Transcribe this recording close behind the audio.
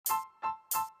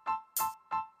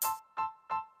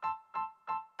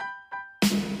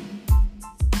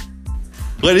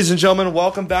Ladies and gentlemen,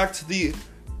 welcome back to the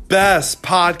best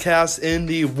podcast in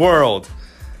the world.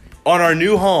 On our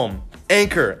new home,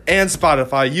 Anchor and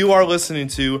Spotify, you are listening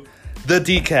to The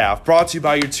Decaf, brought to you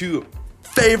by your two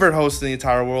favorite hosts in the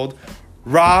entire world,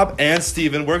 Rob and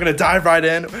Steven. We're going to dive right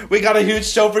in. We got a huge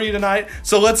show for you tonight,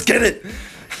 so let's get it.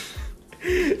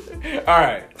 All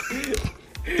right.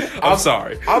 I'm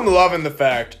sorry. I'm loving the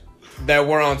fact that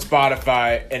we're on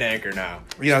Spotify and Anchor now.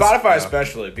 Yes, Spotify yeah.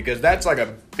 especially, because that's like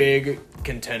a big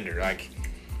contender. Like,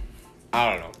 I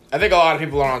don't know. I think a lot of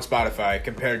people are on Spotify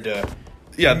compared to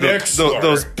Mixlr.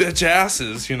 those bitch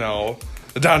asses,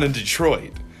 down in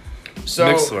Detroit.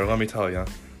 So, Mixlr, let me tell you.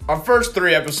 our first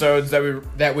 3 episodes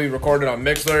that we recorded on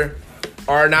Mixlr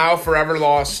are now forever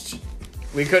lost.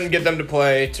 We couldn't get them to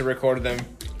play to record them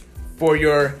for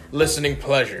your listening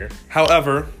pleasure.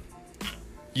 However,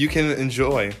 you can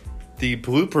enjoy the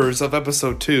bloopers of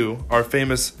episode 2, our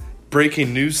famous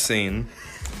breaking news scene.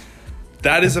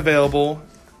 That is available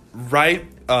right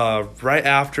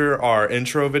after our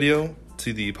intro video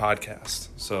to the podcast.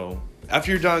 So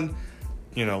after you're done,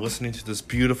 listening to this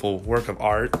beautiful work of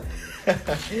art,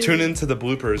 tune into the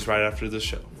bloopers right after this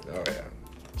show. Oh, yeah.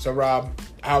 So, Rob,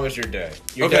 how was your day?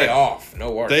 Your Okay. day off.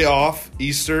 No worries. Day off,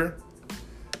 Easter,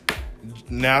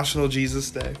 National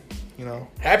Jesus Day,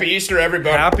 Happy Easter,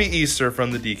 everybody. Happy Easter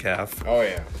from the Decaf. Oh,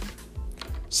 yeah.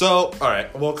 So, all right,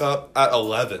 I woke up at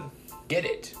 11. Get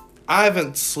it. I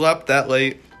haven't slept that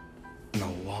late in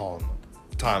a long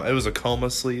time. It was a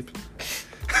coma sleep.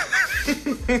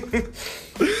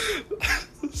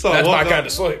 So That's my kind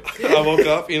of sleep. I woke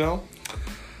up, and,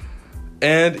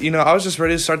 I was just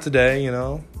ready to start the day,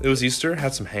 It was Easter,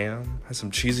 had some ham, had some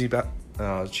cheesy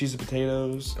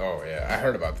potatoes. Oh, yeah. I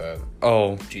heard about that.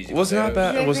 Oh, Cheesy it was not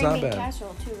potatoes. bad. It was green not bean bad.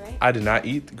 casserole too, right? I did not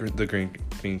eat the green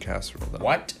bean casserole, though.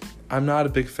 What? I'm not a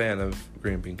big fan of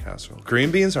green bean casserole.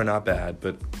 Green beans are not bad,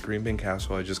 but green bean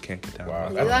casserole I just can't get down Wow.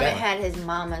 with. You haven't had his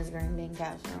mama's green bean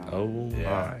casserole. Oh,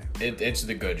 Yeah. my. It's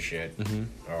the good shit.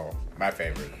 Mm-hmm. Oh, my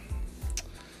favorite.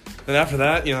 And after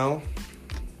that, then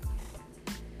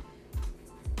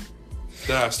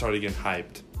I started getting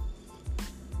hyped.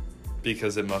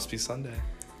 Because it must be Sunday.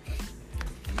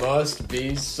 Must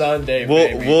be Sunday,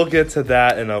 baby. We'll get to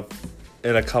that in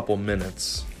a couple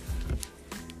minutes.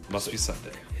 Must be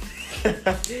Sunday.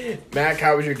 Mac,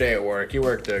 how was your day at work? You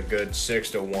worked a good 6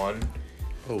 to 1.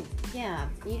 Oh. Yeah,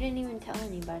 you didn't even tell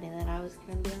anybody that I was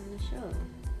going to be on the show.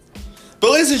 But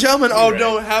ladies and gentlemen, Right.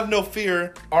 don't have no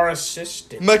fear. Our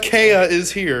assistant. Makaya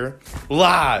is here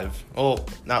live. Oh,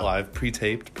 not live,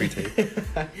 pre-taped.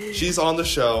 She's on the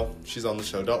show.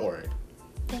 Don't worry.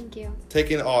 Thank you.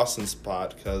 Taking Austin's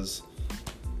spot because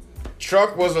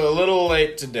Truck was a little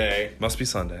late today. must be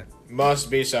Sunday. Must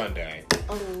be Sunday.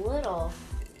 A little.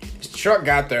 Truck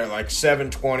got there at like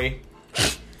 7:20.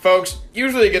 Folks,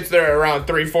 usually gets there around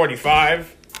 3:45.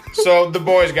 So the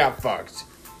boys got fucked.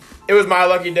 It was my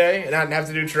lucky day, and I didn't have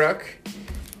to do truck.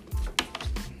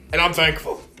 And I'm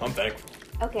thankful.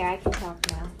 Okay, I can talk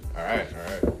now. All right.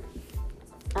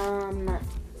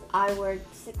 I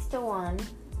worked 6 to 1.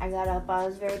 I got up. I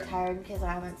was very tired because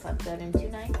I haven't slept good in 2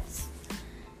 nights.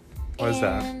 What is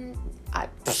that? And I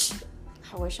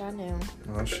wish I knew.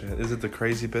 Oh shit! Is it the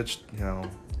crazy bitch?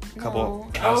 Couple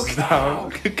No. houses down.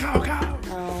 Go.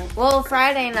 Oh. Well,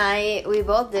 Friday night, we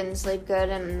both didn't sleep good,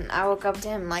 and I woke up to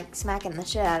him, smacking the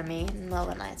shit out of me in the middle of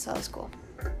the night, so it was cool.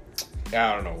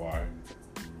 Yeah, I don't know why.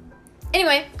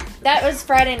 Anyway, that was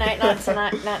Friday night,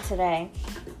 not today.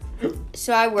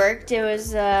 So I worked. It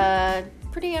was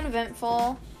pretty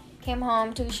uneventful. Came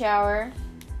home, took a shower,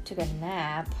 took a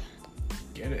nap,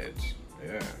 Get it?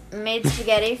 Yeah. made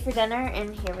spaghetti for dinner,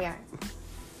 and here we are.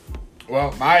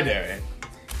 Well, my day,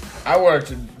 I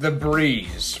worked the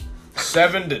breeze,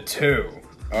 7 to 2.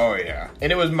 Oh, yeah.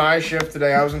 And it was my shift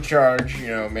today. I was in charge,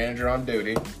 manager on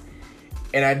duty.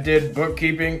 And I did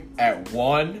bookkeeping at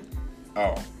 1.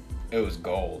 Oh, it was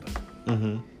gold.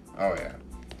 Mm-hmm. Oh, yeah.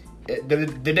 The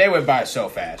day went by so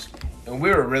fast. And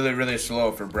we were really, really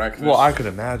slow for breakfast. Well, I could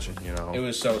imagine. It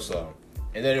was so slow.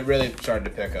 And then it really started to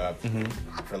pick up Mm-hmm.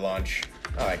 for lunch.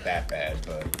 Not like that bad,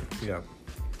 but Yeah.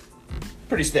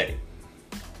 pretty steady.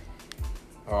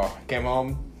 Oh, came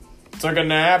home, took a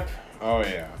nap. Oh,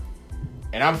 yeah.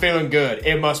 And I'm feeling good.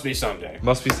 It must be Sunday.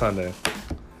 Must be Sunday.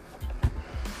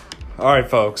 All right,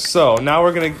 folks. So now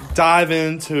we're going to dive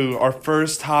into our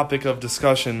first topic of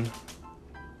discussion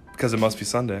because it must be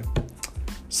Sunday.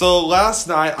 So last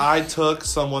night I took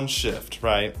someone's shift,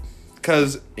 right?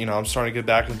 Because, I'm starting to get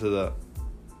back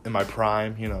in my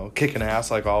prime, kicking ass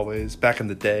like always. Back in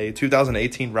the day,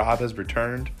 2018, Rob has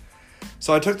returned.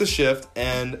 So I took the shift,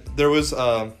 and there was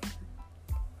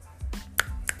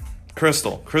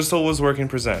Crystal. Crystal was working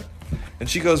present. And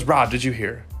she goes, Rob, did you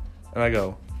hear? And I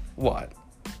go, what?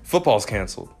 Football's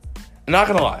canceled. I'm not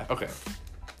gonna lie. Okay.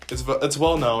 It's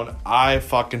well known. I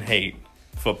fucking hate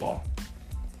football.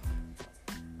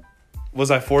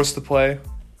 Was I forced to play?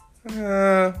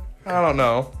 I don't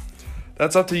know.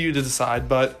 That's up to you to decide,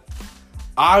 but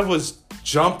I was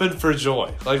jumping for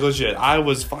joy. Like, legit. I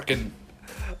was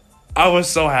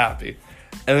so happy.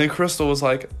 And then Crystal was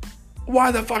like,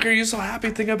 why the fuck are you so happy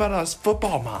thinking about us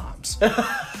football moms?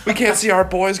 We can't see our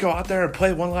boys go out there and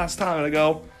play one last time. And I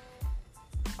go,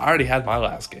 I already had my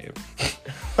last game.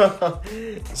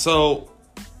 So,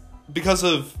 because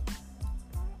of...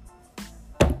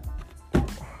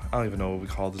 I don't even know what we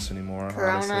call this anymore.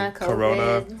 Corona, honestly.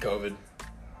 Corona. COVID.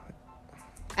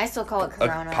 I still call it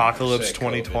Corona. Apocalypse Say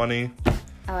 2020.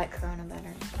 I like Corona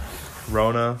better.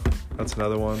 Rona. That's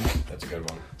another one. That's a good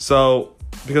one. So,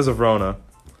 because of Rona,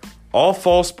 all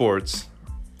fall sports,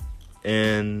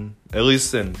 at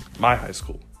least in my high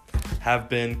school, have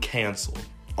been canceled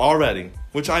already.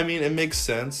 Which, I mean, it makes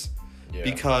sense. Yeah.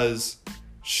 Because,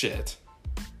 shit.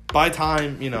 By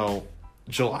time,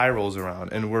 July rolls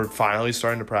around and we're finally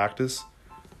starting to practice,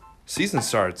 season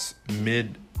starts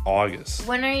mid-August.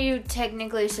 When are you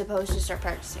technically supposed to start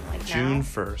practicing? Like June now?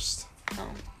 1st. Oh.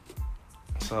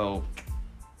 So,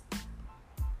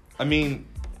 I mean,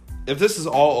 if this is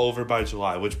all over by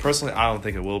July, which personally I don't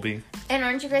think it will be. And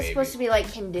aren't you guys Maybe. supposed to be like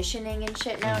conditioning and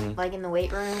shit now? Mhm. Like in the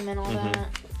weight room and all that?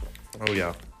 Oh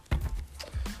yeah.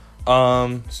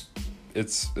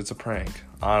 It's a prank,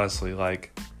 honestly.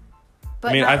 Like, But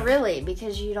I mean, not really,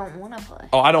 because you don't want to play.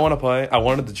 oh, I don't want to play. I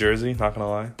wanted the jersey, not gonna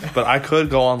lie, but I could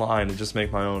go online and just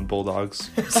make my own Bulldogs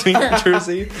senior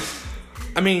jersey.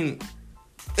 I mean,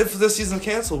 if this season's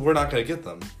canceled, we're not gonna get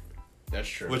them. That's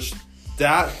true. Which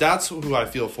that's who I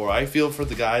feel for. I feel for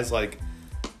the guys like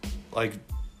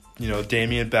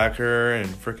Damian Becker and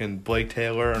freaking Blake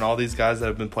Taylor and all these guys that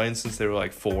have been playing since they were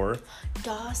like 4.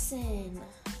 Dawson.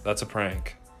 That's a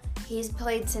prank. He's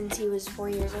played since he was 4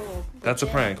 years old. That's a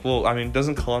Legit. prank. Well, I mean,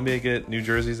 doesn't Columbia get new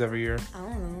jerseys every year? I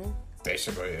don't know.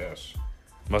 Basically, yes.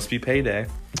 Must be payday.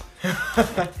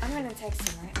 I'm gonna text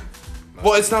him right now.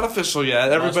 Well, it's not official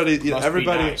yet. Everybody Be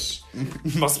nice.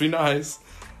 must be nice.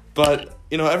 But,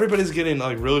 everybody's getting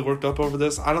like really worked up over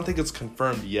this. I don't think it's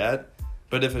confirmed yet,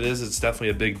 but if it is, it's definitely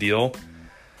a big deal.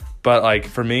 But like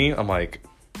for me, I'm like,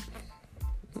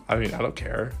 I mean, I don't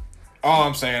care. All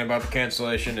I'm saying about the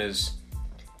cancellation is,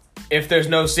 if there's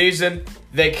no season,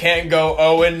 they can't go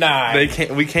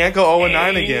 0-9. We can't go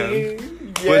 0-9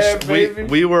 again. Yeah, Which baby.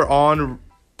 we were on.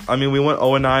 I mean, we went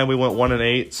 0-9. We went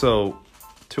 1-8. So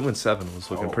 2-7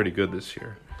 was looking pretty good this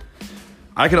year.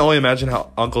 I can only imagine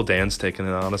how Uncle Dan's taking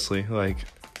it. Honestly, like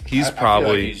he's I feel probably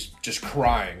like he's just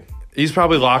crying. he's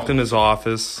probably locked in his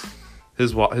office.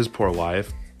 His poor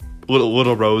wife,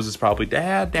 little Rose, is probably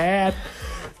Dad,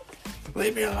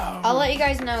 leave me alone. I'll let you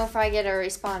guys know if I get a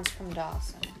response from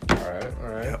Dawson. All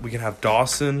right. Yeah, we can have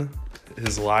Dawson,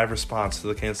 his live response to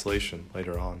the cancellation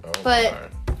later on. Oh, But-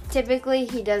 my. Typically,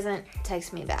 he doesn't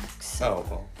text me back. So Oh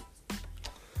well.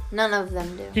 none of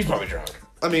them do. He's probably drunk.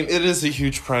 I mean, it is a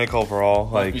huge prank overall.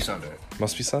 Like, Be Sunday.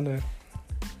 must be Sunday.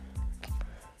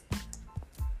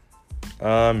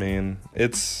 I mean,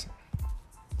 it's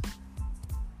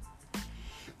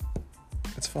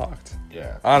fucked.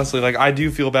 Yeah. Honestly, like I do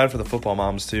feel bad for the football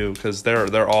moms too, because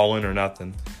they're all in or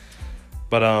nothing.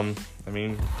 But I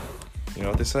mean, you know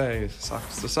what they say,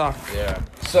 sucks to suck. Yeah.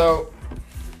 So,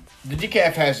 the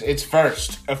Decaf has its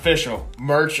first official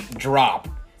merch drop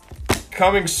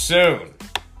coming soon.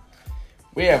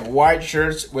 We have white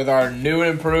shirts with our new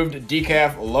and improved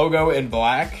Decaf logo in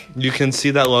black. You can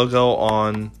see that logo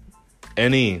on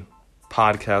any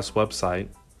podcast website,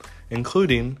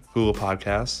 including Google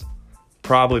Podcasts,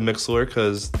 probably Mixlr,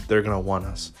 because they're gonna want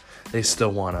us. They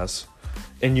still want us,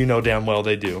 and you know damn well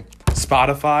they do.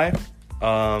 Spotify,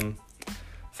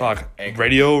 Anchor.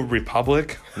 Radio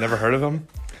Republic, never heard of them.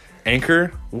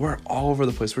 Anchor, we're all over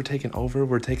the place. We're taking over.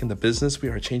 We're taking the business. We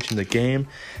are changing the game.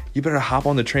 You better hop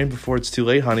on the train before it's too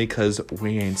late, honey, because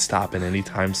we ain't stopping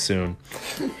anytime soon.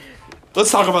 Let's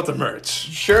talk about the merch.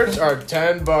 Shirts are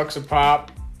 $10 a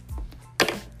pop.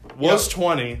 Was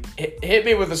 20. Hit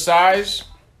me with a size,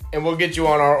 and we'll get you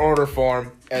on our order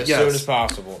form as Yes. soon as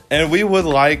possible. And we would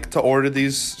like to order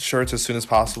these shirts as soon as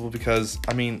possible because,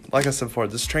 I mean, like I said before,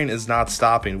 this train is not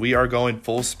stopping. We are going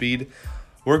full speed.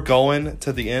 We're going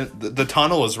to the end. The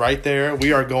tunnel is right there.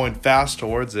 We are going fast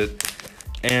towards it.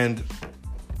 And,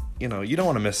 you know, you don't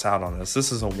want to miss out on this.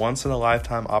 This is a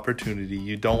once-in-a-lifetime opportunity.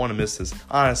 You don't want to miss this.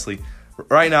 Honestly,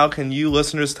 right now, can you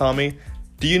listeners tell me,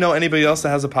 do you know anybody else that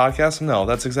has a podcast? No,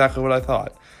 that's exactly what I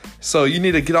thought. So you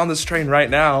need to get on this train right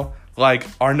now. like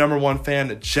our number one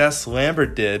fan, Jess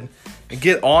Lambert, did and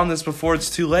get on this before it's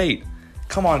too late.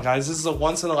 Come on, guys. This is a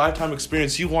once-in-a-lifetime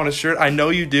experience. You want a shirt? I know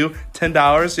you do.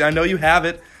 $10. I know you have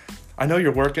it. I know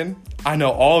you're working. I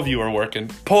know all of you are working.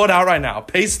 Pull it out right now.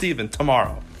 Pay Steven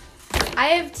tomorrow. I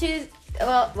have two.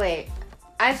 Well, wait.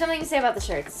 I have something to say about the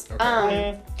shirts.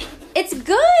 Okay. It's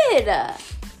good.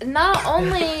 Not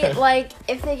only, like,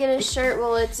 if they get a shirt,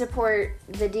 will it support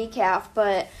the decaf,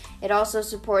 but it also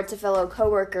supports a fellow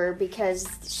coworker because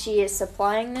she is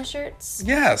supplying the shirts.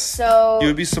 Yes. So you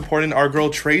would be supporting our girl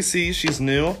Tracy. She's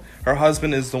new. Her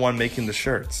husband is the one making the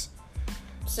shirts.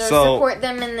 So support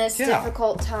them in this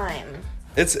difficult time.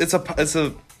 It's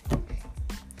a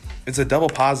double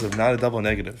positive, not a double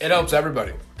negative. It helps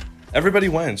everybody. Everybody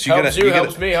wins. Helps me,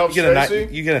 helps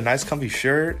Tracy. You get a nice comfy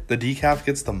shirt. The decaf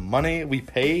gets the money. We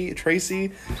pay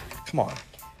Tracy. Come on.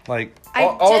 Like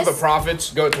all of the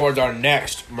profits go towards our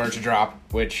next merch drop,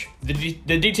 which the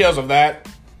details of that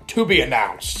to be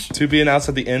announced. To be announced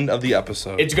at the end of the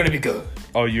episode. It's gonna be good.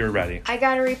 Oh, you're ready. I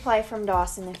got a reply from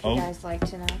Dawson if you guys like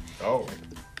to know. Oh.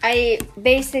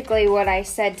 Basically what I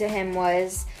said to him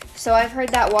was, so I've heard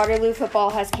that Waterloo football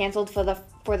has canceled for the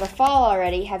fall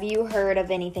already. Have you heard of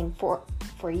anything for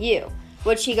you?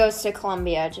 Which he goes to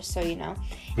Columbia, just so you know.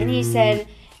 And he said,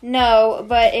 no,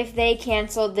 but if they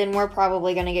canceled, then we're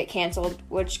probably going to get canceled,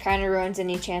 which kind of ruins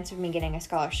any chance of me getting a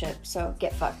scholarship. So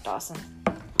get fucked, Dawson.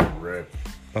 Rip.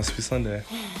 Must be Sunday.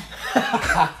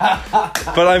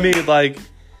 But I mean, like,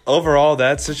 overall,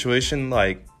 that situation,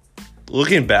 like,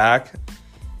 looking back,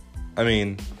 I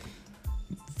mean,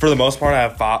 for the most part, I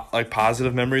have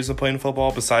positive memories of playing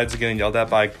football. Besides getting yelled at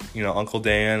by Uncle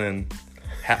Dan and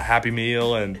Happy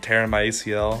Meal and tearing my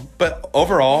ACL. But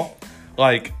overall,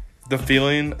 like the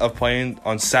feeling of playing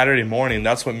on Saturday morning,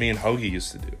 that's what me and Hoagie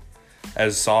used to do.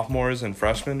 As sophomores and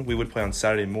freshmen, we would play on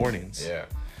Saturday mornings. Yeah,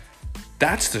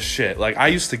 that's the shit. Like I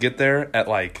used to get there at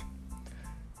like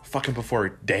fucking before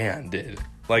Dan did.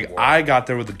 Like wow. I got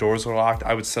there with the doors were locked.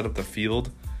 I would set up the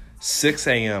field. 6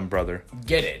 a.m., brother.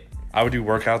 Get it. I would do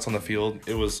workouts on the field.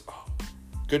 It was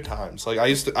good times. Like I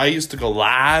used to go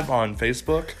live on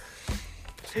Facebook.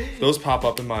 Those pop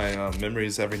up in my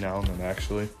memories every now and then,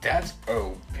 actually. That's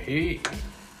OP.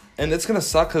 And it's gonna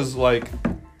suck because like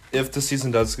if the season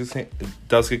does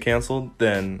get canceled,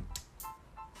 then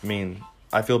I mean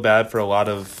I feel bad for a lot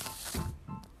of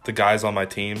the guys on my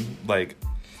team. Like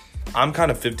I'm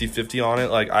kind of 50-50 on it.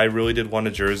 Like I really did want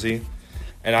a jersey.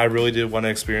 And I really did want to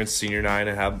experience senior night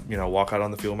and have, walk out on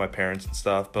the field with my parents and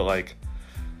stuff. But, like,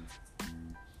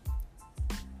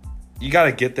 you got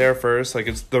to get there first. Like,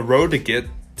 it's the road to get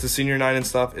to senior night and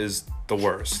stuff is the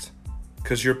worst.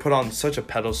 Because you're put on such a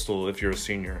pedestal if you're a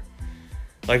senior.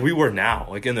 Like, we were now.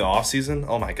 Like, in the off season,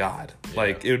 oh, my God. Yeah.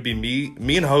 Like, it would be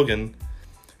me and Hogan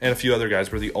and a few other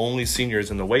guys were the only seniors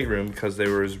in the weight room because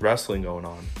there was wrestling going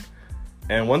on.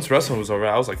 And once wrestling was over,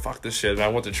 I was like, fuck this shit. And I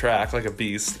went to track like a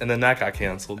beast. And then that got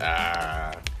canceled.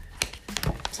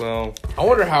 So. I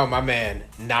wonder how my man,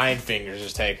 Nine Fingers,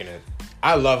 is taking it.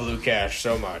 I love Luke Cash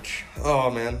so much. Oh,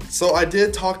 man. So I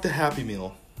did talk to Happy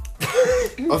Meal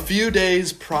a few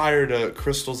days prior to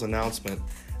Crystal's announcement.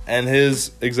 And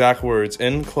his exact words,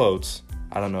 in quotes,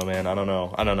 I don't know, man. I don't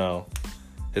know.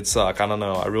 It suck. I don't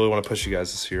know. I really want to push you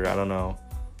guys this year. I don't know.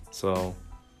 So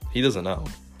he doesn't know.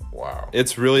 Wow.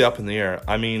 It's really up in the air.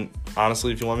 I mean,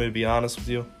 honestly, if you want me to be honest with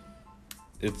you,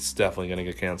 it's definitely going to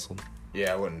get canceled.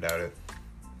 Yeah, I wouldn't doubt it.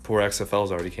 Poor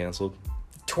XFL's already canceled.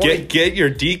 Get your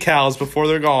decals before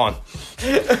they're gone.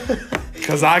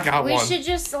 Because I got one. We should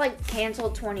just,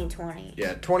 cancel 2020.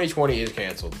 Yeah, 2020 is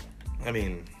canceled. I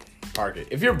mean, park it.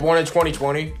 If you're born in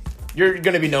 2020, you're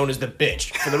going to be known as the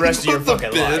bitch for the rest of your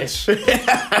fucking life.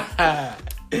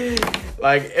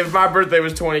 Like, if my birthday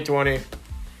was 2020...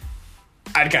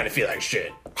 I'd kind of feel like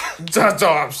shit. That's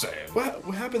all I'm saying.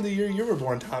 What happened the year you were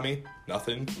born, Tommy?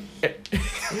 Nothing.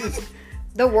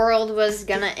 The world was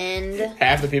gonna end.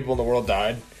 Half the people in the world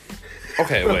died.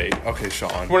 Okay, wait. Okay,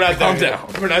 Sean. We're not there yet. Calm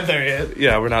down. We're not there yet.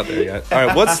 Yeah, we're not there yet. All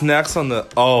right, what's next on the...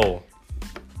 Oh.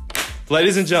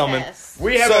 Ladies and gentlemen. Yes.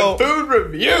 We have a food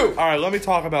review. All right, let me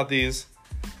talk about these.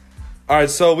 All right,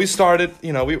 so we started,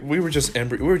 we were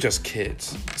just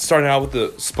kids. Starting out with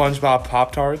the SpongeBob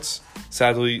Pop-Tarts.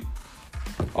 Sadly...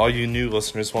 all you new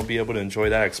listeners won't be able to enjoy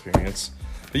that experience.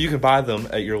 But you can buy them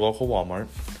at your local Walmart.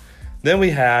 Then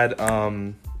we had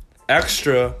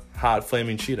extra hot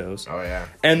flaming Cheetos. Oh, yeah.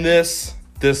 And this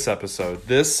episode,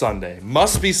 this Sunday,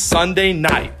 must be Sunday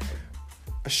night.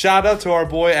 A shout out to our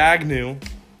boy Agnew,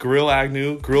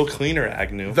 Grill Cleaner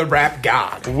Agnew. The rap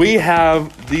god. We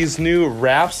have these new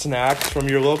wrap snacks from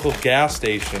your local gas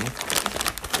station.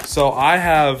 So I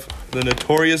have the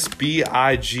notorious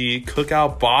B.I.G.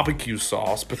 cookout barbecue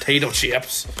sauce, potato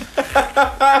chips.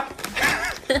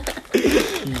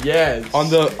 Yes. On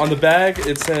the bag,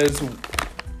 it says,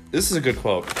 this is a good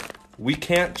quote. We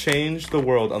can't change the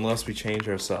world unless we change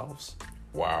ourselves.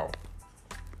 Wow.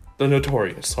 The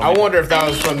notorious. I wonder if that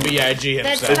was from B.I.G.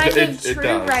 That's himself. kind of it true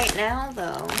does. right now,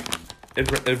 though. It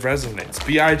resonates.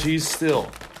 B.I.G.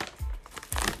 still.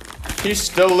 He's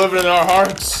still living in our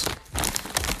hearts.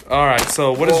 All right,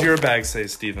 so what does Well- your bag say,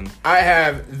 Steven? I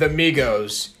have the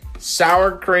Migos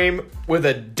sour cream with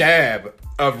a dab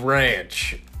of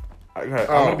ranch. Okay, I'm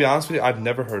going to be honest with you. I've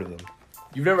never heard of them.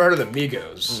 You've never heard of the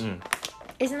Migos?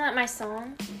 Isn't that my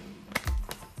song?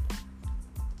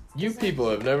 You people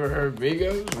have never heard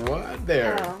Migos? What?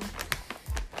 There. Oh.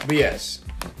 But yes.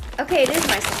 Okay, it is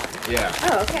my song. Yeah.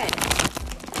 Oh, okay.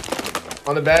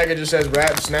 On the bag it just says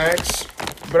Rap Snacks.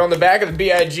 But on the back of the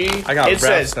B.I.G. I got it Rap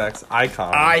says Snacks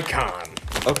icon. Icon.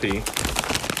 Okay.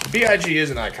 B.I.G. is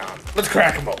an icon. Let's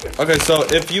crack them open. Okay, so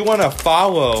if you want to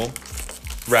follow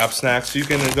Rap Snacks, you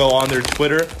can go on their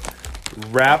Twitter,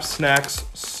 Rap Snacks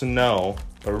Snow,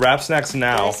 or Rap Snacks Do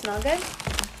Now, they smell good?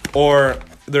 or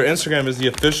their Instagram is the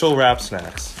official Rap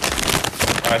Snacks.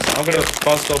 Alright, so I'm gonna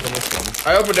bust open this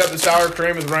one. I opened up the sour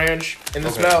cream with ranch and the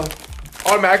Okay. smell.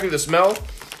 Automatically the smell,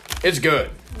 it's good.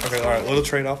 Okay, alright, little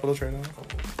trade off.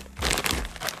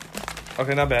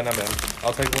 Okay, not bad.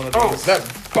 I'll take one of Oh, those. that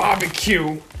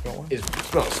barbecue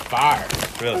smells fire.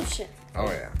 Really? Oh, shit. Oh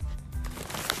yeah.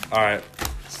 Alright.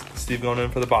 Steve going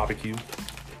in for the barbecue.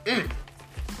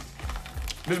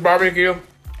 This barbecue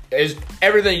is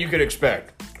everything you could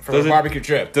expect from Does a it- barbecue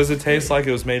chip. Does it taste like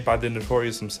it was made by the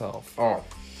Notorious himself? Oh,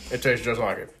 it tastes just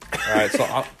like it. Alright,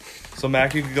 so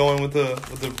Mac, you can go in with the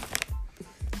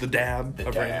dab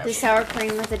of dab. ranch. The sour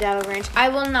cream with the dab of ranch. I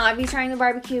will not be trying the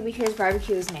barbecue because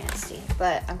barbecue is nasty.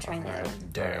 But I'm trying the other one. I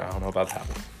Damn. don't know about that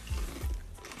one.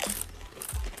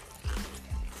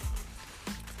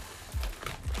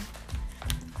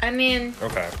 I mean,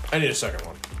 Okay. I need a second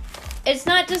one. it's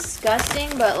not disgusting,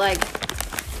 but like,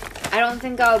 I don't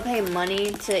think I would pay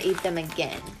money to eat them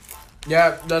again.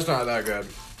 Yeah, that's not that good.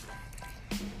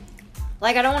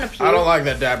 Like, I don't want to puke. I don't like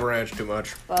that dab ranch too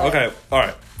much. But Okay,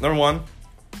 alright. Number one,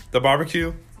 the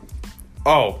barbecue.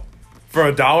 Oh, for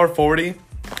 $1.40,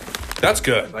 that's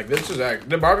good. Like this is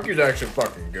the barbecue's actually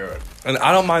fucking good. And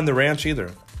I don't mind the ranch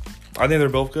either. I think they're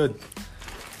both good.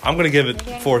 I'm gonna give it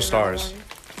maybe I need 4 another stars. one.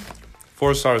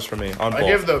 4 stars for me on I both.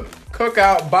 give the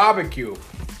cookout barbecue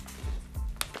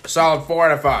a solid 4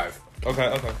 out of 5.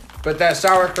 Okay. But that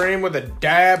sour cream with a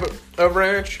dab of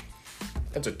ranch,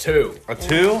 that's a 2. A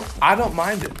 2? I don't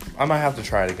mind it. I might have to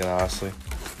try it again, honestly.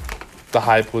 The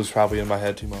hype was probably in my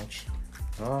head too much.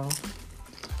 Oh.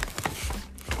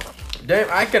 Damn,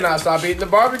 I cannot stop eating the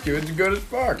barbecue. It's good as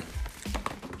fuck.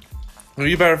 Well,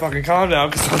 you better fucking calm down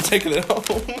because I'm taking it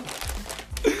home.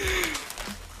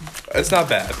 It's not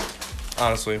bad,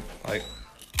 honestly. Like,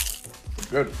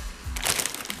 Good.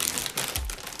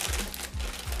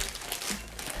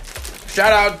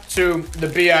 Shout out to the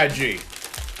B.I.G.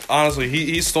 honestly,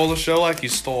 he stole the show like he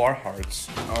stole our hearts.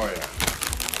 Oh, yeah.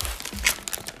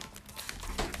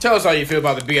 Tell us how you feel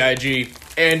about the B.I.G.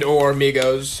 and or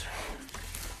Migos.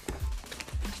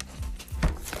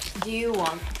 Do you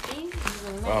want these?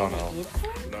 Oh,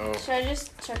 no. No. Should I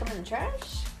just chuck them in the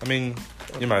trash? I mean,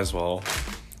 you might as well.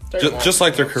 Take 'em home. Just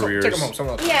like their Take 'em careers. home.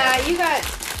 Someone else. Yeah, you got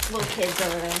little kids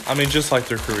over there. I mean, just like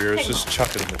their careers, just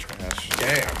chuck it in the trash.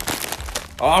 Damn.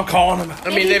 Oh, I'm calling him out. I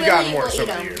mean, Maybe they've gotten Willie worse will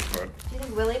over eat the 'em. years, but Do you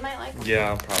think Willie might like them?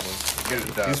 Yeah, probably. get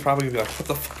it done. He's probably gonna be like, what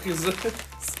the fuck is this?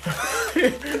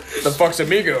 The fuck's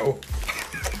Amigo?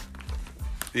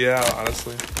 Yeah,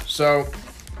 honestly. So,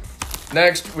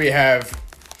 next we have,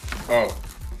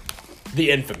 the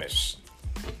infamous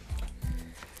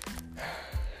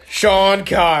Sean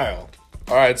Kyle.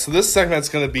 All right, so this segment's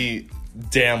gonna be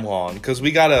damn long because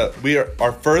we are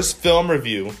our first film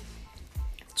review.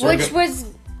 So we're Which gonna- was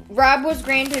Rob was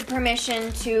granted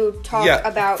permission to talk yeah.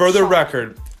 about. For the Sean.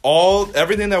 record,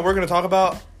 everything that we're gonna talk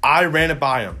about, I ran it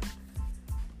by him.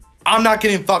 I'm not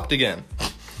getting fucked again.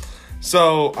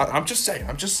 So I'm just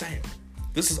saying.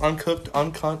 This is uncooked,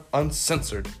 uncut,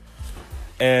 uncensored,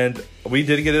 and we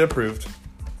did get it approved.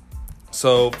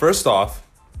 So first off,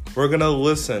 we're gonna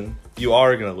listen. You all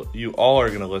are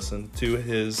gonna listen to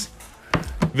his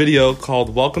video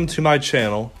called "Welcome to My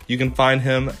Channel." You can find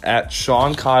him at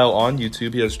Sean Kyle on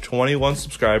YouTube. He has 21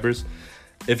 subscribers.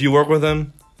 If you work with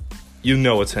him, you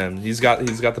know it's him. He's got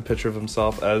the picture of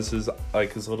himself as his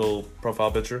little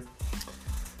profile picture.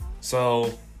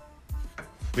 So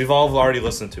we've all already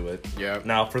listened to it. Yeah.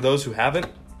 Now, for those who haven't,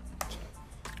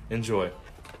 enjoy.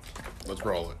 Let's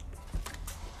roll it.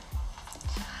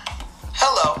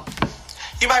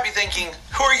 You might be thinking,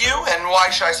 who are you and why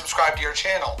should I subscribe to your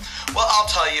channel? Well, I'll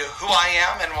tell you who I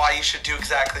am and why you should do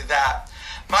exactly that.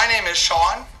 My name is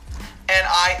Sean, and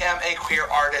I am a queer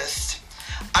artist.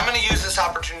 I'm going to use this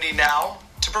opportunity now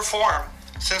to perform,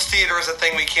 since theater is a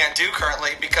thing we can't do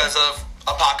currently because of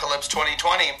Apocalypse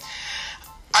 2020.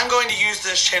 I'm going to use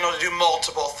this channel to do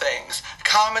multiple things.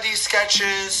 Comedy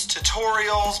sketches,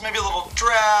 tutorials, maybe a little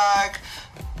drag,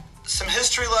 some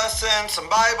history lessons, some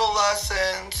Bible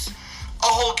lessons, a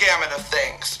whole gamut of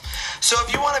things. So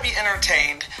if you want to be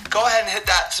entertained, go ahead and hit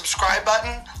that subscribe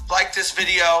button, like this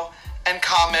video, and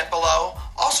comment below.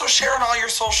 Also share on all your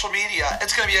social media.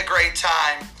 It's going to be a great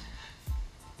time.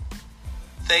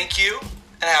 Thank you,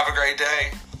 and have a great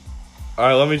day. All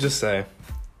right, let me just say,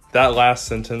 that last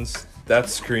sentence, that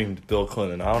screamed Bill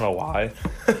Clinton. I don't know why,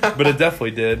 but it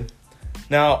definitely did.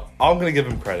 Now, I'm going to give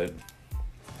him credit.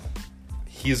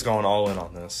 He's going all in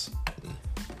on this.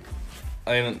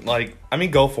 I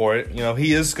mean, go for it. You know,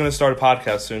 he is going to start a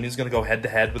podcast soon. He's going to go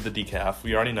head-to-head with the decaf.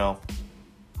 We already know.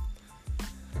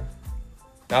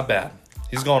 Not bad.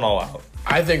 He's going all out.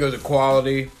 I think it was a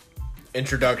quality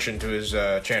introduction to his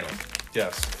channel.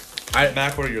 Yes.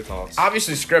 Mac, what are your thoughts?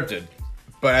 Obviously scripted,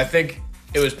 but I think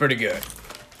it was pretty good.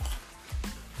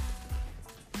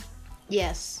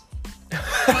 Yes.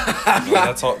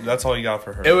 That's all you got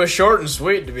for her. It was short and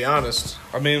sweet, to be honest.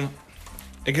 I mean,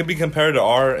 it could be compared to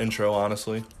our intro,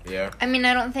 honestly. Yeah. I mean,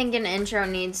 I don't think an intro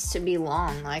needs to be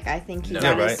long. Like, I think he No.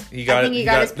 got Yeah, his, right. He got I think it- he he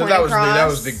got got- his No, point that was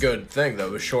across. the good thing, though.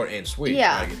 It was short and sweet.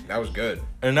 Yeah. Like, that was good.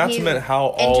 And not He to mention how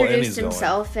all in introduced he's going.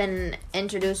 himself and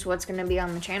introduced what's going to be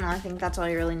on the channel. I think that's all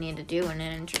you really need to do in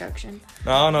an introduction.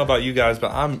 Now, I don't know about you guys,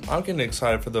 but I'm getting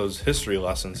excited for those history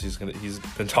lessons he's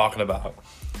been talking about.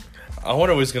 I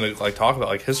wonder what he's gonna talk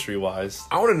about history wise.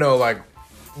 I want to know, like,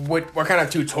 what kind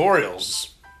of tutorials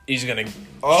he's going to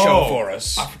show for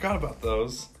us. I forgot about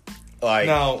those. Like,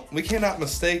 Now we cannot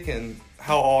mistaken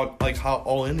how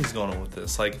all in he's going with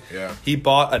this. Yeah. He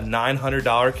bought a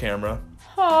 $900 camera,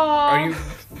 are you...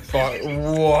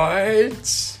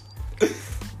 What?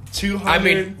 200. I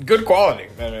mean, good quality.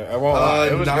 I won't lie.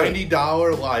 It was good.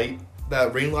 $90 light,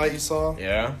 that ring light you saw,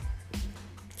 Yeah.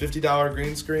 $50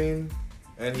 green screen,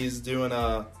 and he's doing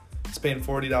he's paying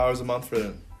 $40 a month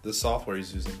for the software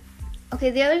he's using. Okay,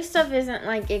 the other stuff isn't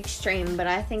extreme, but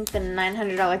I think the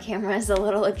 $900 camera is a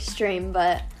little extreme.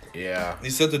 But Yeah. He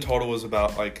said the total was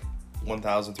about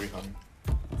 $1,300.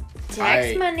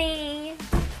 tax money.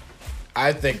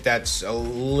 I think that's a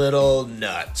little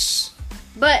nuts.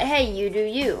 But hey, you do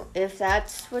you. If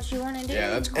that's what you want to do.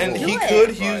 Yeah, that's cool. And do he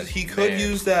it. could Man.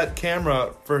 use that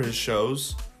camera for his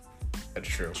shows. That's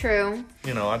true. True.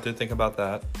 You know, I did think about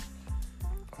that.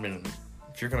 I mean,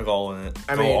 if you're gonna go all in,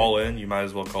 mean- all in, you might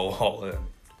as well go all in.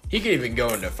 He could even go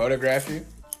into photography.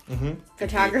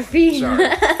 Photography. Sorry.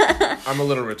 I'm a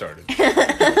little retarded.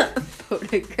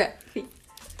 Photography.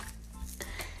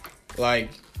 Like,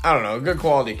 I don't know, a good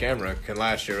quality camera can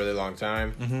last you a really long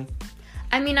time.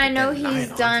 I mean, I know And he's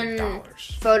done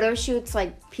 $900. photo shoots,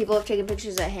 people have taken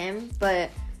pictures of him, but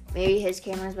maybe his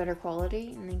camera's better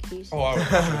quality and they could use it. I would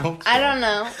hope so. I don't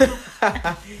know.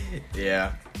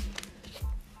 Yeah.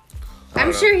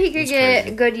 I'm sure he could It's get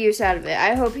crazy. good use out of it.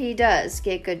 I hope he does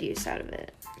get good use out of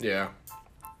it. Yeah.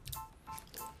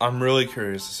 I'm really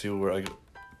curious to see where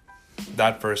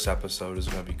that first episode is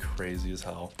gonna be crazy as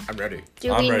hell. I'm ready.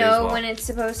 Do I'm we ready as know well. when it's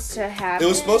supposed to happen? It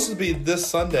was supposed to be this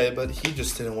Sunday, but he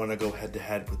just didn't want to go head to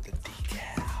head with the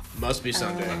decaf. Must be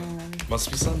Sunday. Must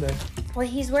be Sunday. Well,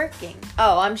 he's working.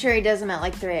 Oh, I'm sure he does them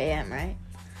at 3 a.m., right?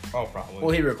 Oh, probably.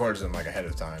 Well, he records them ahead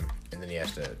of time, and then he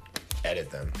has to edit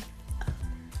them.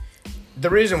 The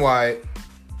reason why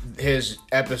his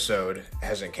episode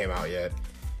hasn't came out yet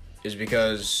is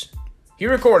because he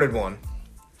recorded one,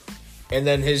 and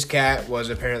then his cat was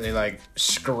apparently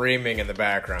screaming in the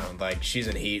background, like she's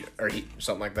in heat or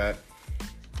something like that,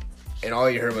 and all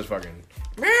you heard was fucking.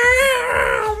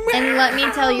 And let me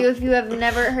tell you, if you have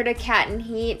never heard a cat in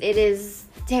heat, it is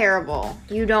terrible.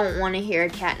 You don't want to hear a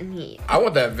cat in heat. I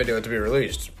want that video to be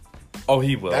released. Oh,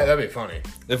 he will. That'd be funny.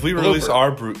 If we release Blooper.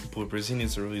 our bloopers, he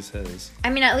needs to release his. I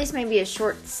mean, at least maybe a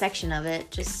short section of it,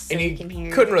 just so And you he can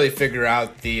hear. couldn't really figure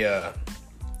out the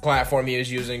platform he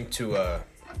was using to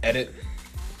edit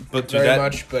But dude, very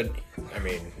much, but I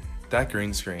mean, that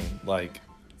green screen, what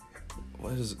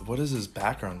is his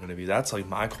background going to be? That's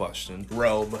my question.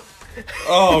 Rome.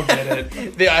 Oh, get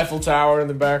it. The Eiffel Tower in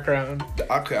the background.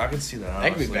 I can see that.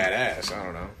 That could be honestly. badass. I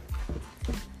don't know.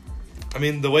 I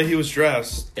mean, the way he was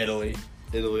dressed, Italy.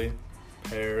 Italy,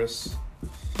 Paris.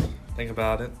 Think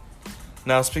about it.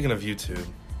 Now, speaking of YouTube,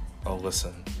 oh,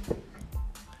 listen.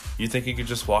 You think you could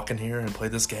just walk in here and play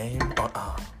this game?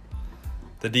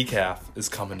 The Decaf is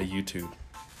coming to YouTube.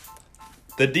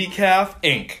 The Decaf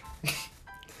Inc.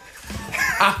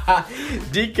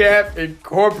 Decaf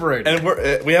Incorporated.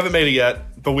 And we haven't made it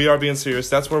yet, but we are being serious.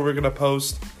 That's where we're gonna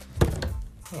post.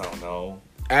 I don't know.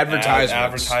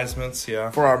 Advertisements,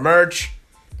 yeah. For our merch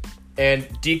and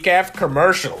decaf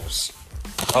commercials.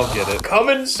 I'll get it.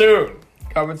 Coming soon.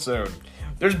 Coming soon.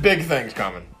 There's big things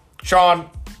coming. Sean,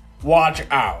 watch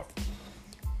out.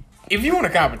 If you want a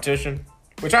competition,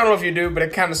 which I don't know if you do, but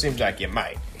it kind of seems like you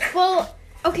might. Well,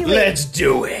 okay, wait. Let's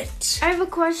do it. I have a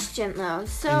question though.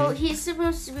 So he's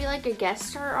supposed to be like a guest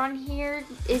star on here.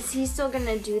 Is he still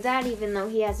gonna do that even though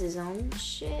he has his own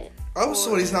shit? Oh,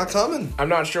 so he's not coming. I'm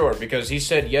not sure because he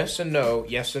said yes and no,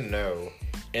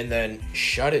 and then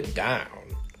shut it down.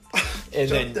 And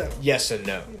then yes and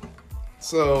no.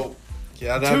 So,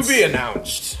 yeah, that's... To be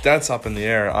announced. That's up in the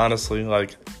air, honestly.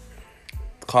 Like,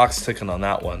 clock's ticking on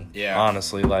that one. Yeah.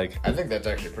 Honestly, like... I think that's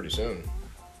actually pretty soon.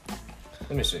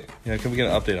 Let me see. Yeah, can we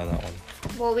get an update on that one?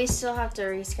 Well, we still have to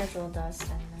reschedule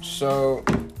Dustin. So,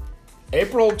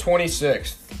 April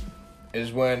 26th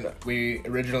is when we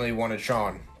originally wanted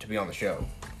Sean to be on the show.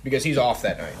 Because he's off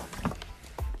that night.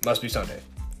 Must be Sunday.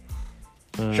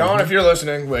 Sean, if you're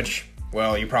listening, which,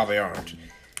 well, you probably aren't.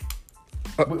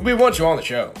 We want you on the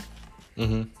show.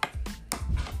 Mm-hmm.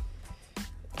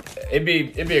 It'd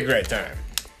be a great time.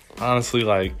 Honestly,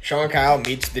 like... Sean Kyle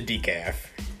meets the decaf.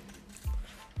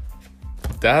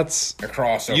 That's... A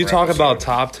crossover. You talk episode. about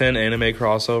top 10 anime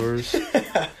crossovers.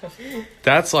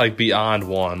 That's, like, beyond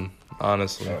one,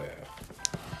 honestly. Oh,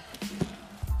 yeah.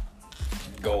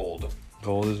 Gold.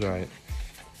 Gold is right.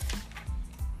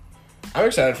 I'm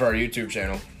excited for our YouTube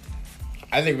channel.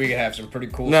 I think we could have some pretty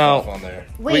cool No. stuff on there.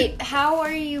 Wait, how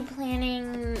are you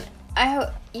planning? I hope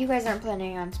you guys aren't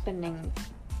planning on spending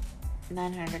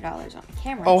 $900 on a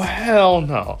camera. Oh, hell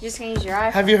no. Just gonna use your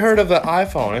iPhone. Have you heard of the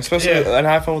iPhone? Especially Yeah. an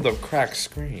iPhone with a cracked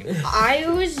screen. I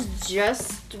was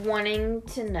just wanting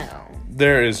to know.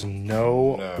 There is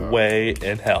no No. way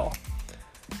in hell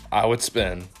I would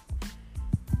spend...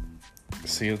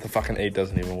 See if the fucking 8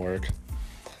 doesn't even work.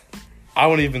 I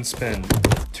wouldn't even spend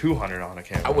 $200 on a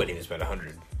camera. I wouldn't even spend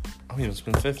 100. I wouldn't even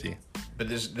spend 50. But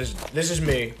this is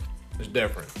me. It's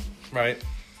different. Right.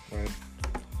 I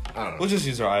don't know. We'll just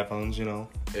use our iPhones, you know.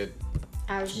 It,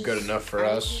 I was just, Good enough for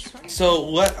I was us. just wondering. So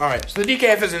what? All right. so the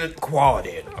decaf isn't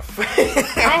quality enough. I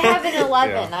have an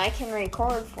 11. Yeah. I can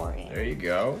record for you. There you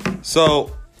go.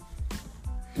 So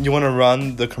you want to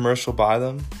run the commercial by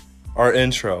them? Our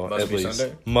intro, Must at Be least.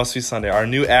 Sunday? Must Be Sunday. Our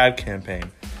new ad campaign,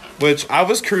 which I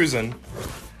was cruising,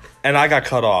 and I got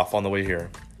cut off on the way here,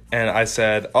 and I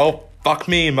said, "Oh fuck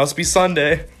me, must be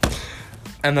Sunday,"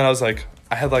 and then I was like,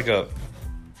 I had like a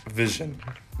vision.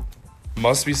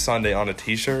 Must Be Sunday on a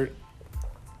T-shirt.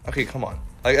 Okay, come on.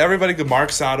 Like everybody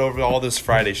marks out over all this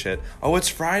Friday shit. Oh, it's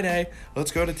Friday.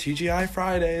 Let's go to TGI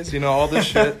Fridays. You know all this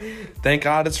shit. Thank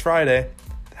God it's Friday.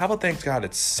 How about thank God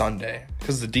it's Sunday?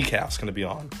 Because the decaf's going to be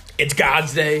on. It's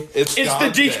God's day. It's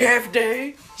God's the decaf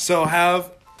day. So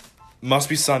have Must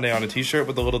Be Sunday on a T-shirt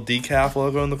with the little decaf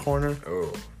logo in the corner.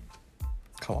 Oh,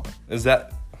 Come on. Is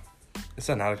that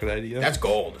not a good idea? that's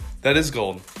gold. That is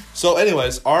gold. So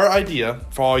anyways, our idea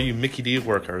for all you Mickey D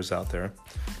workers out there,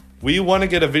 we want to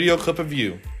get a video clip of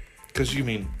you, because you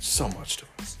mean so much to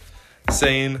us,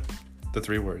 saying the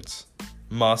 3 words,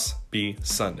 must be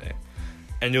Sunday.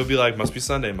 And you'll be like, must be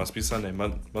Sunday, must be Sunday,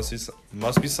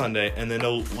 must be Sunday, and then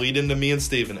it'll lead into me and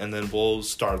Steven, and then we'll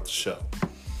start the show.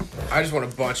 I just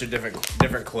want a bunch of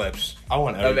different clips I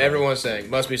want of everyone saying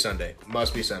 "Must be Sunday,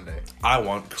 must be Sunday." I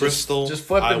want Crystal. Just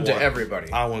flip them to want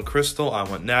everybody. I want Crystal. I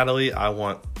want Natalie. I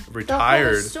want The whole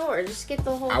retired. store. Just get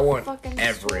the whole I want fucking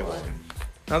everyone. store.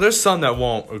 Now there's some that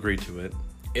won't agree to it.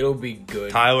 It'll be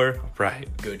good. Tyler, right?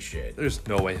 Good shit. There's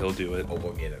no way he'll do it. Oh,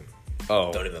 we'll get him.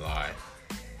 Oh, Don't even lie.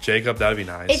 Jacob, that'd be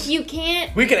nice. If you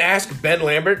can't, We can ask Ben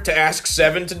Lambert to ask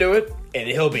Seven to do it, and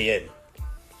he'll be in.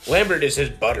 Lambert is his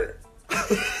butter.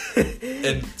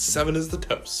 And 7 is the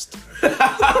toast.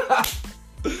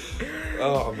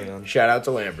 Oh man. Shout out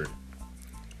to Lambert.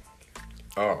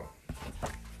 Oh,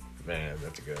 man,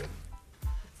 that's good.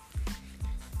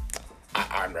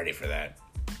 I'm ready for that.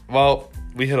 Well,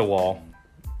 we hit a wall.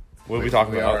 What are we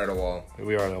talking We about? are at a wall.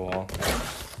 We are at a wall.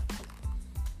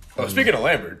 Oh, speaking of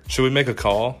Lambert, Should we make a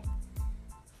call?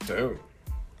 to who?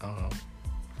 I don't know.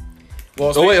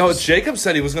 Well, Oh wait, Jacob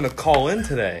said he was gonna call in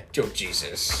today. Oh,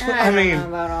 Jesus. I don't mean- know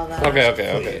about all that.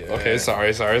 Okay.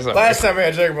 Sorry. Last time we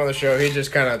had Jacob on the show, he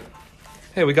just kind of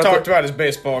Hey, we got talked about his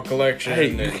baseball collection. Hey,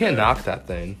 you and, can't knock that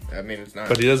thing. I mean, it's not.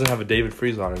 But he doesn't have a David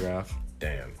Freeze autograph.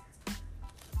 Damn.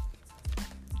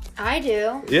 I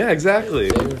do. Yeah, exactly.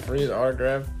 David Freese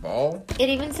autograph ball. It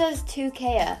even says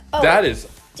 2K. Oh, That is.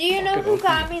 do you know who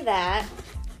got me that?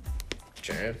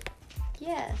 Chan.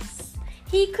 Yes.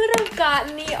 He could have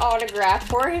gotten the autograph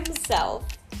for himself,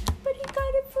 but he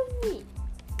got it for me.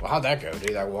 Well, how'd that go? Did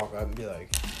he like walk up and be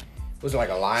like, was it like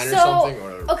a line or something?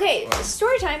 Or, okay,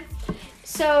 story time.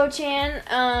 So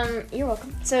Chan, you're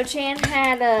welcome. So Chan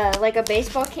had a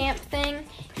baseball camp thing.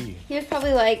 He was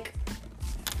probably like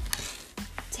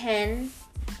 10,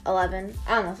 11,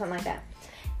 I don't know, something like that.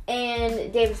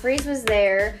 And David Freese was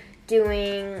there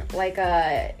doing like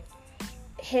a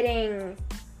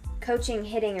coaching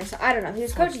hitting or something. I don't know. He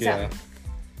was coaching something.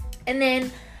 And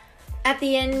then at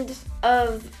the end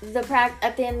of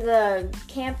the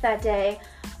camp that day,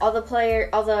 all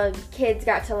the kids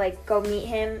got to like go meet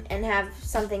him and have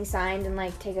something signed and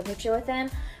like take a picture with him.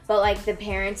 But like the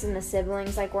parents and the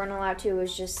siblings like weren't allowed to. It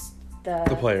was just the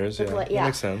players. That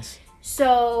makes sense.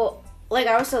 So like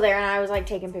I was still there and I was like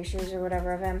taking pictures or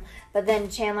whatever of him. But then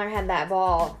Chandler had that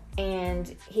ball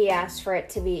and he asked for it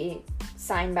to be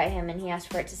signed by him and he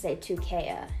asked for it to say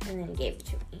 2K and then he gave it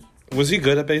to me. Was he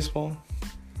good at baseball?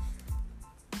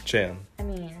 Chan. I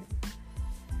mean,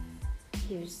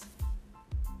 he was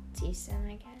decent,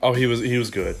 I guess. Oh, he was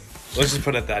good. Let's just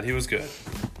put it at that. He was good.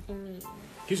 I mean,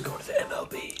 he was going to the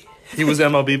MLB. He was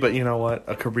MLB, but you know what?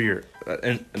 A career,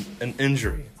 an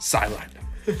injury, sidelined him.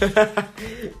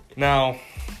 Now,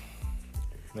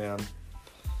 man,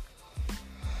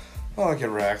 I get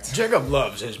wrecked. Jacob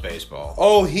loves his baseball.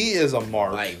 Oh, he is a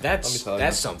mark. Like that's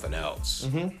something else.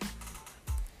 Mm-hmm.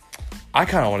 I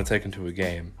kind of want to take him to a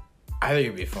game. I think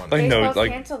it'd be fun. Like, no, baseball's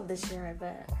like canceled this year, I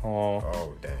bet.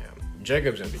 Oh damn,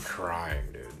 Jacob's gonna be crying,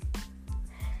 dude.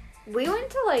 We went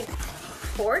to like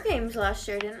 4 games last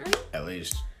year, didn't we? At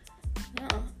least.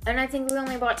 Yeah. And I think we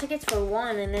only bought tickets for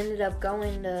 1 and ended up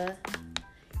going to...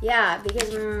 Yeah,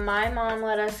 because my mom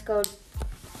let us go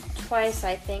twice,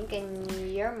 I think, and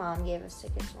your mom gave us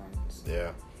tickets once.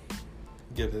 Yeah.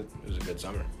 Get it. It was a good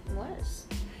summer. It was.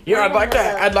 Yeah, My mom was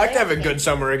I'd like to have a fan. good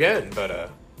summer again,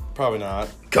 but Probably not.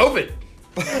 COVID.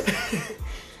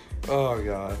 Oh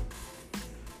god.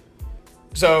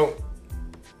 So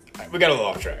we got a little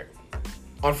off track.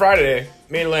 On Friday,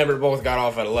 me and Lambert both got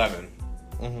off at 11.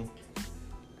 Mm-hmm.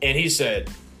 And he said,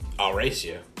 "I'll race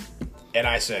you." And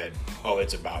I said, "Oh,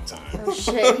 it's about time." Oh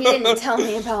shit, he didn't tell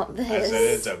me about this. I said,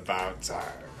 "It's about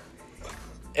time."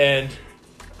 And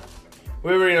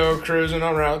we were, cruising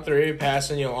on Route 3,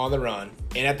 passing, on the run.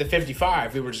 And at the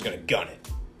 55, we were just going to gun it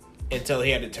until he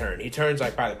had to turn. He turns,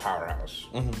 like, by the powerhouse.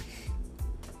 Mm-hmm.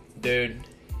 Dude,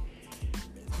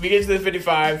 we get to the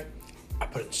 55. I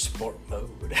put it in sport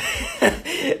mode.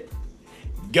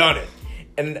 Gun it.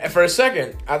 And for a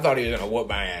second, I thought he was going to whoop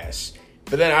my ass.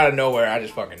 But then out of nowhere, I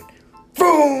just fucking...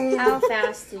 Boom! How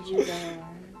fast did you go?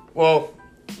 Well,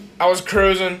 I was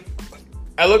cruising.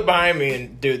 I looked behind me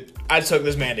and, dude, I took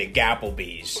this man to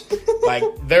Gapplebee's. Like,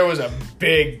 there was a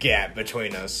big gap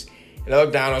between us. And I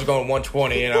looked down, I was going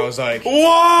 120, and I was like...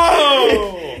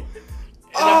 Whoa!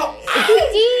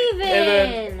 Steven!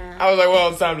 And then I was like, well,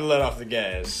 it's time to let off the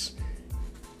gas.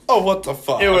 Oh, what the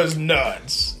fuck? It was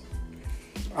nuts.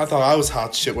 I thought I was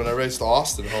hot shit when I raced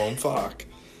Austin home. Fuck.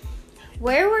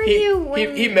 Where were you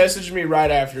when... He messaged me right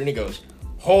after, and he goes,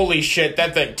 "Holy shit,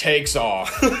 that thing takes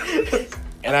off."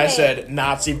 And I said,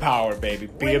 "Nazi power, baby,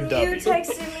 BMW." When you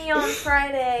texted me on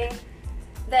Friday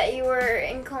that you were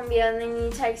in Columbia, and then you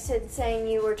texted saying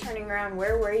you were turning around,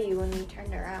 where were you when you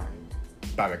turned around?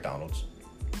 By McDonald's.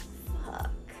 Fuck.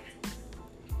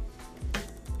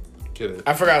 Get it.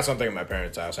 I forgot something at my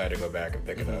parents' house. I had to go back and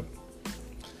pick it up.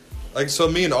 Like, so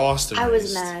me and Austin I raced.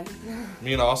 was mad.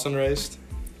 Me and Austin raced.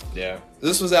 Yeah.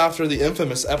 This was after the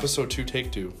infamous episode 2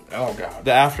 Take 2. Oh, God.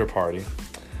 The after party.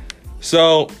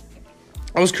 So,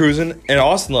 I was cruising, and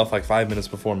Austin left like 5 minutes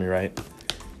before me, right?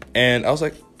 And I was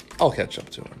like, I'll catch up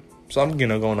to him. So I'm,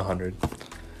 going 100.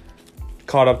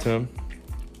 Caught up to him.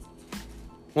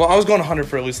 Well, I was going 100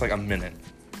 for at least like a minute.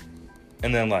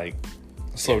 And then like,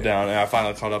 slowed down, and I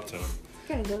finally caught up to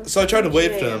him. So I tried to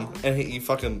wave to him, and he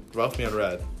fucking roughed me on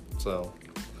red. So,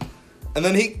 and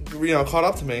then he, caught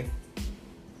up to me.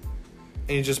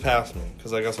 And he just passed me,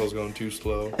 because I guess I was going too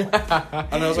slow. And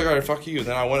I was like, alright, fuck you.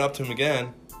 Then I went up to him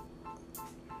again.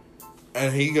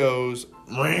 And he goes,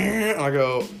 "Meh," and I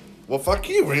go, well, fuck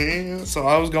you, man. So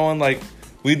I was going like,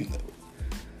 then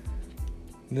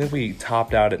we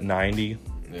topped out at 90.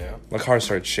 Yeah. My car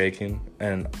started shaking.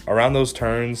 And around those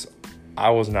turns, I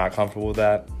was not comfortable with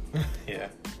that. Yeah.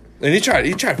 And he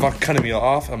tried fucking cutting me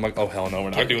off. I'm like, oh, hell no, we're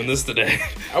not doing this today.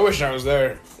 I wish I was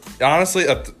there. Honestly,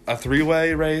 a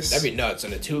 3-way race. That'd be nuts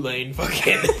in a 2-lane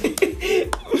fucking...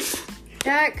 That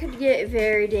That could get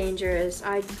very dangerous.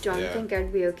 I don't Yeah. think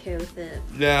I'd be okay with it.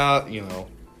 Yeah, you know.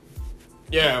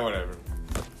 Yeah, whatever.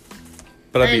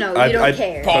 But I know, you don't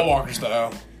care. Paul Walker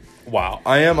style. Wow,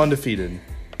 I am undefeated.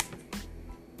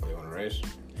 Oh, you want to race?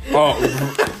 Oh,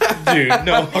 dude,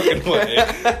 no fucking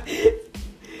way.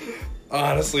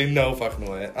 Honestly, no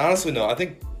fucking way. Honestly, no.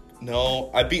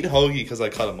 I beat Hoagie because I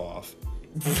cut him off.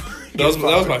 That was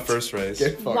my first race.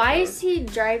 Get fucked, Why bro. is he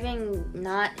driving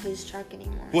not his truck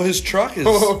anymore? Well, his truck is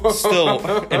still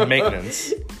in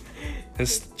maintenance.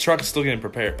 His truck is still getting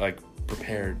prepared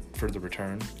for the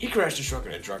return. He crashed his truck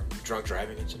in a drunk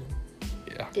driving incident?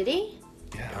 Yeah. Did he?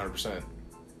 Yeah. 100%.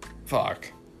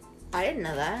 Fuck. I didn't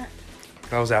know that.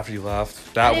 That was after you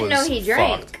left. That I didn't was know he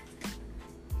drank. fucked.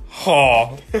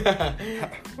 Oh.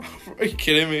 Are you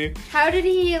kidding me? How did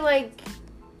he, like...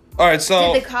 All right,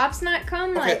 so Did the cops not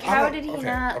come? Okay, Like, how I'm did he okay,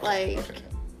 not, okay, like... okay.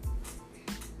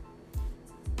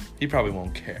 He probably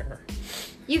won't care.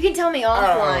 You can tell me don't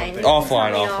offline. think- You can tell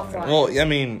Offline, me offline. Well, I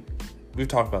mean, we've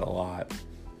talked about it a lot,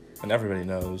 and everybody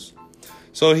knows.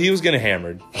 So he was getting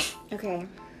hammered, Okay.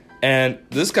 and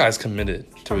this guy's committed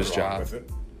to his What's wrong job. with it?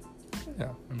 Yeah,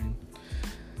 I mean,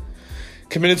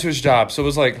 committed to his job. So it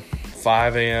was like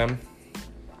 5 a.m.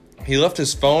 He left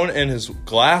his phone and his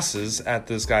glasses at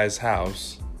this guy's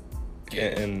house,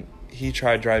 and he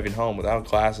tried driving home without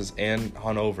glasses and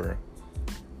hungover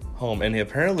home. And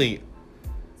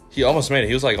he almost made it.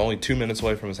 He was like only 2 minutes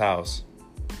away from his house,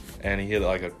 and he hit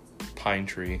like a pine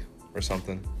tree or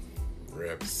something.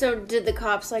 Rip. So did the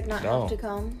cops, like, not No. have to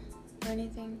come or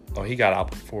anything? Oh, he got out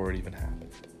before it even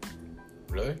happened.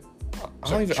 Really? I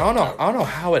don't know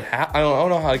how it happened. I don't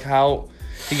know how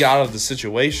he got out of the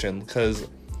situation, because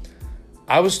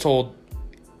I was told,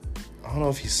 I don't know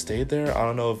if he stayed there. I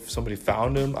don't know if somebody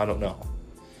found him. I don't know.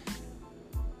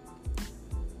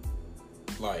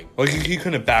 Like, He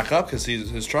couldn't back up because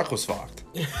his truck was fucked.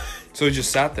 So he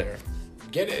just sat there.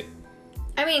 get it.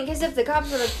 I mean, because if the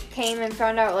cops would have came and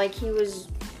found out, like, he was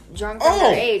drunk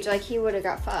Oh. underage, like, he would have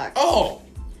got fucked. Oh,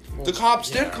 the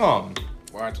cops yeah. did come.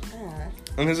 What? Oh.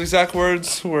 And his exact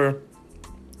words were,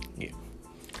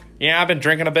 "Yeah, I've been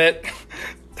drinking a bit."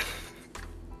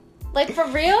 Like, for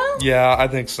real? Yeah, I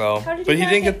think so. How did But he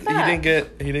he not didn't get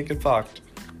he didn't get fucked.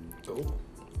 Ooh.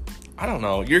 I don't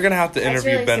know. You're gonna have to That's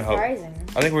interview really Ben Hoagie. surprising.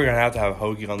 I think we're gonna have to have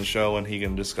Hoagie on the show and he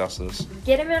can discuss this.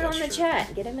 Get him in That's on the true.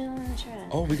 chat. Get him in on the chat.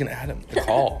 Oh, we can add him. The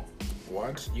call.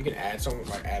 What? You can add someone,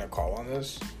 like, add a call on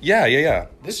this? Yeah.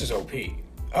 This is OP.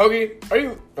 Hoagie, are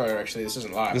you... Oh, actually, this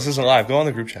isn't live. This isn't live. Go on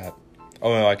the group chat.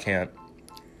 Oh no, I can't.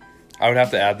 I would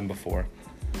have to add them before.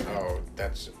 Oh,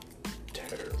 that's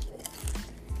terrible.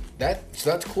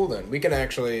 That's cool then. We can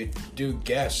actually do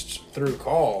guests through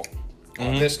call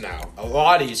on this now. A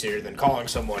lot easier than calling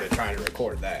someone and trying to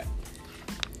record that.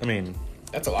 I mean,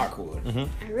 That's a lot cooler.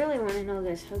 I really want to know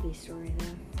this Hoagie story,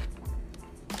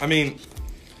 though. I mean,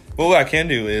 well, what I can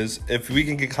do is if we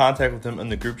can get contact with him in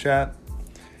the group chat,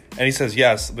 and he says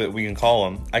yes, but we can call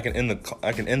him. I can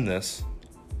end this.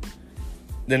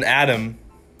 Then add him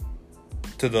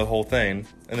to the whole thing,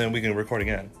 and then we can record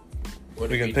again. Would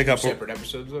We it can be pick two up- separate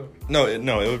episodes though? No,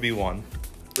 it would be one.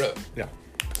 Really? Yeah.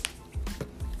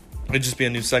 It'd just be a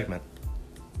new segment.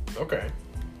 Okay.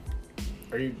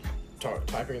 Are you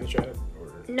typing in the chat?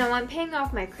 Or... No, I'm paying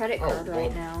off my credit Oh, card well.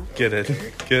 right now. Get it.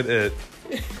 Okay. Get it.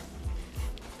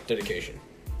 Dedication.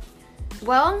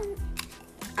 Well,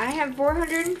 I have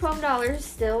 $412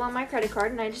 still on my credit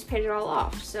card, and I just paid it all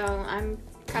off. So I'm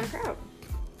kind of proud.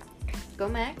 Go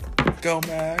Mac. Go,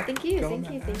 Mac. Thank you, Go, thank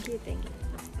you, Mac. thank you, thank you.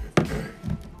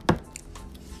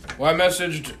 Well, I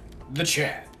messaged the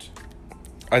chat.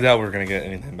 I doubt we're gonna get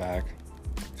anything back,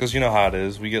 because you know how it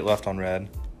is. We get left on red.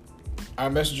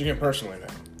 I'm messaging him personally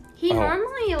now. He Oh.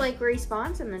 normally, like,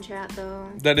 responds in the chat, though.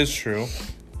 That is true.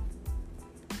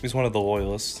 He's one of the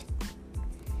loyalists.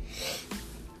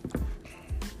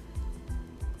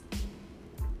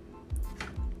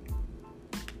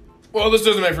 Well, this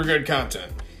doesn't make for good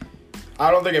content.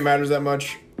 I don't think it matters that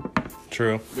much.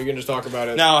 True. We can just talk about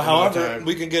it. Now, another however, time.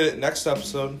 we can get it next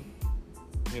episode.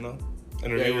 You know,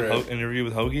 interview you're with right. interview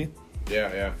with Hoagie.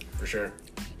 Yeah, for sure.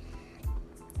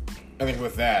 I think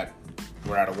with that,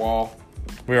 we're at a wall.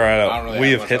 We are at I don't really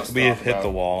we have have much else hit to we have talk hit the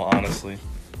about. wall. Honestly,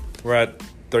 we're at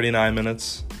 39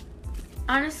 minutes.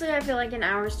 Honestly, I feel like an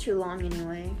hour's too long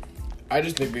anyway. I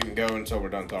just think we can go until we're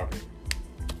done talking.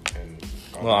 And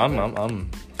call Well, it a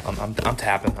I'm day.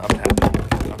 tapping.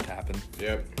 I'm tapping.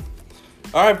 Yep.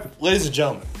 All right, ladies and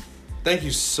gentlemen, thank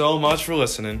you so much for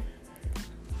listening.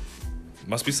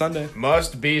 Must be Sunday.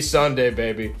 Must be Sunday,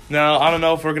 baby. Now, I don't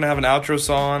know if we're going to have an outro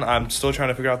song. I'm still trying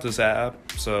to figure out this app.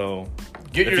 So,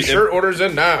 Get If your you- shirt orders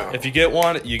in now. if you get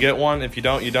one, you get one. If you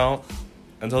don't, you don't.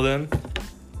 Until then,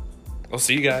 I'll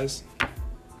see you guys.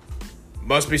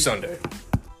 Must be Sunday.